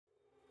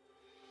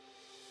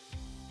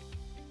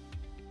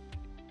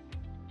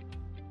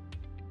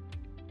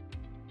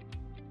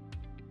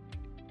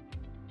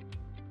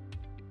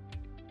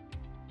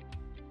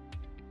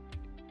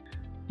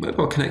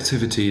Mobile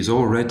connectivity is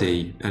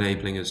already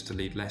enabling us to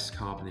lead less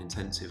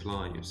carbon-intensive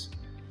lives.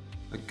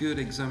 A good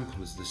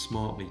example is the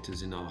smart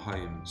meters in our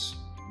homes,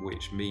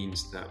 which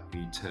means that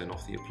we turn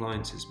off the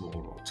appliances more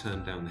or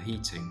turn down the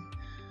heating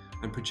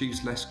and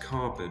produce less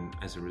carbon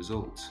as a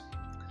result.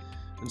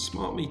 And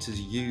smart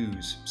meters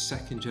use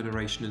second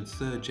generation and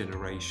third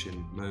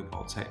generation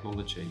mobile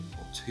technology,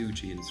 or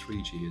 2G and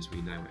 3G as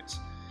we know it.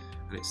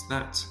 And it's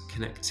that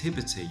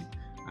connectivity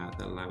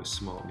that allows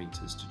smart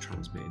meters to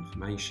transmit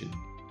information.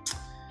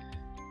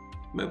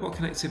 Mobile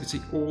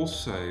connectivity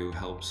also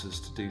helps us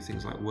to do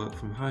things like work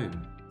from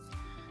home.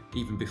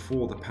 Even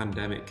before the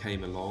pandemic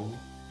came along,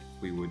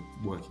 we were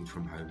working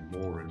from home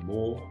more and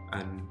more,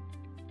 and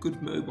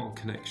good mobile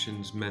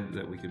connections meant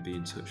that we could be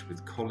in touch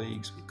with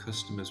colleagues, with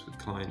customers, with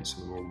clients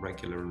on a more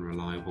regular and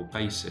reliable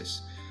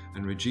basis,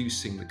 and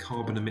reducing the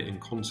carbon emitting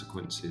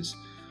consequences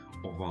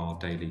of our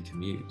daily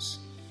commutes.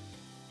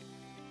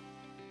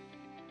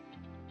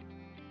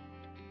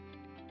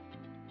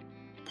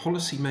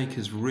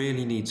 Policymakers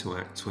really need to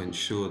act to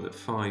ensure that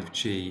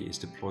 5G is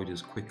deployed as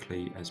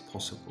quickly as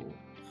possible,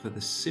 for the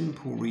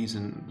simple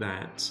reason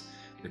that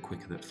the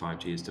quicker that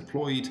 5G is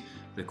deployed,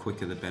 the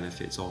quicker the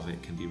benefits of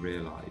it can be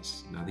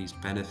realised. Now, these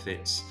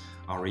benefits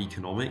are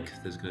economic.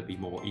 There's going to be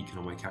more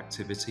economic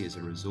activity as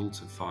a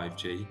result of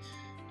 5G,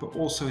 but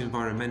also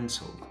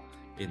environmental,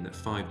 in that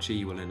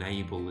 5G will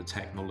enable the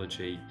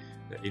technology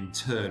that in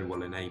turn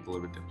will enable a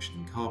reduction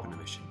in carbon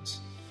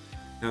emissions.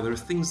 Now, there are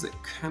things that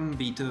can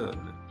be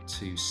done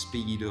to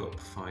speed up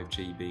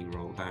 5G being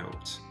rolled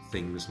out.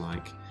 Things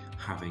like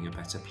having a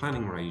better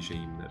planning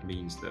regime that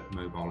means that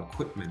mobile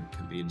equipment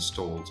can be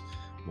installed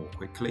more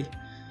quickly,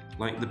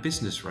 like the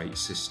business rate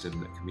system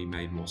that can be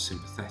made more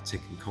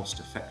sympathetic and cost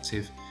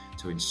effective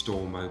to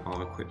install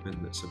mobile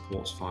equipment that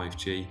supports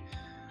 5G.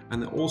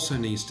 And there also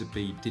needs to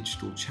be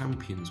digital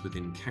champions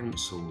within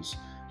councils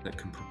that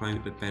can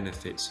promote the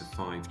benefits of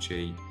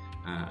 5G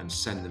and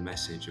send the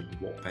message of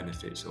what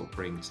benefits it will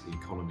bring to the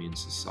economy and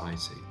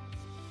society.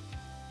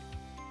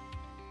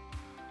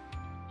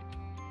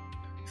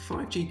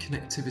 5G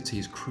connectivity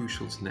is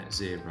crucial to net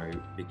zero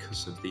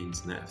because of the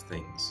Internet of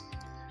Things.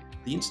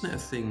 The Internet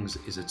of Things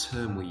is a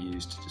term we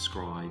use to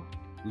describe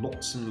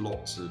lots and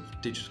lots of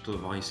digital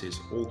devices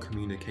all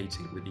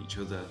communicating with each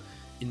other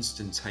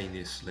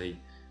instantaneously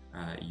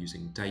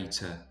using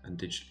data and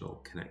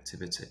digital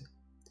connectivity.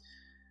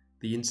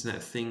 The Internet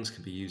of Things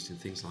can be used in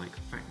things like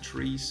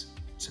factories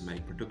to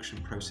make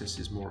production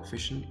processes more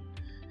efficient.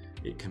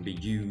 It can be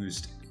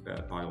used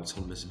by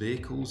autonomous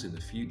vehicles in the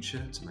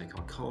future to make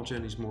our car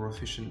journeys more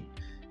efficient.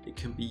 It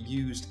can be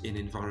used in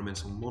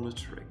environmental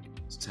monitoring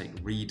to take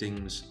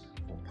readings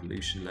of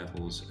pollution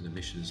levels and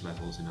emissions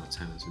levels in our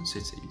towns and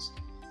cities.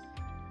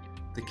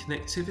 The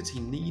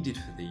connectivity needed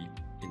for the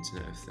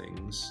Internet of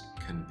Things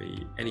can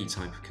be any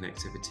type of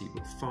connectivity,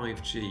 but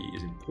 5G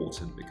is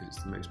important because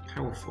it's the most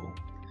powerful.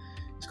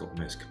 It's got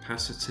the most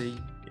capacity,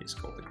 it's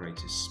got the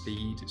greatest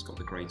speed, it's got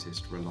the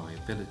greatest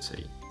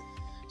reliability.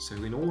 So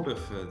in order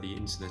for the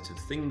Internet of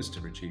Things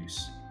to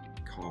reduce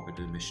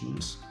carbon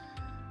emissions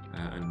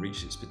and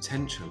reach its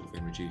potential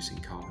in reducing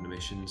carbon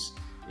emissions,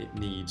 it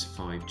needs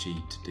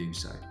 5G to do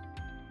so.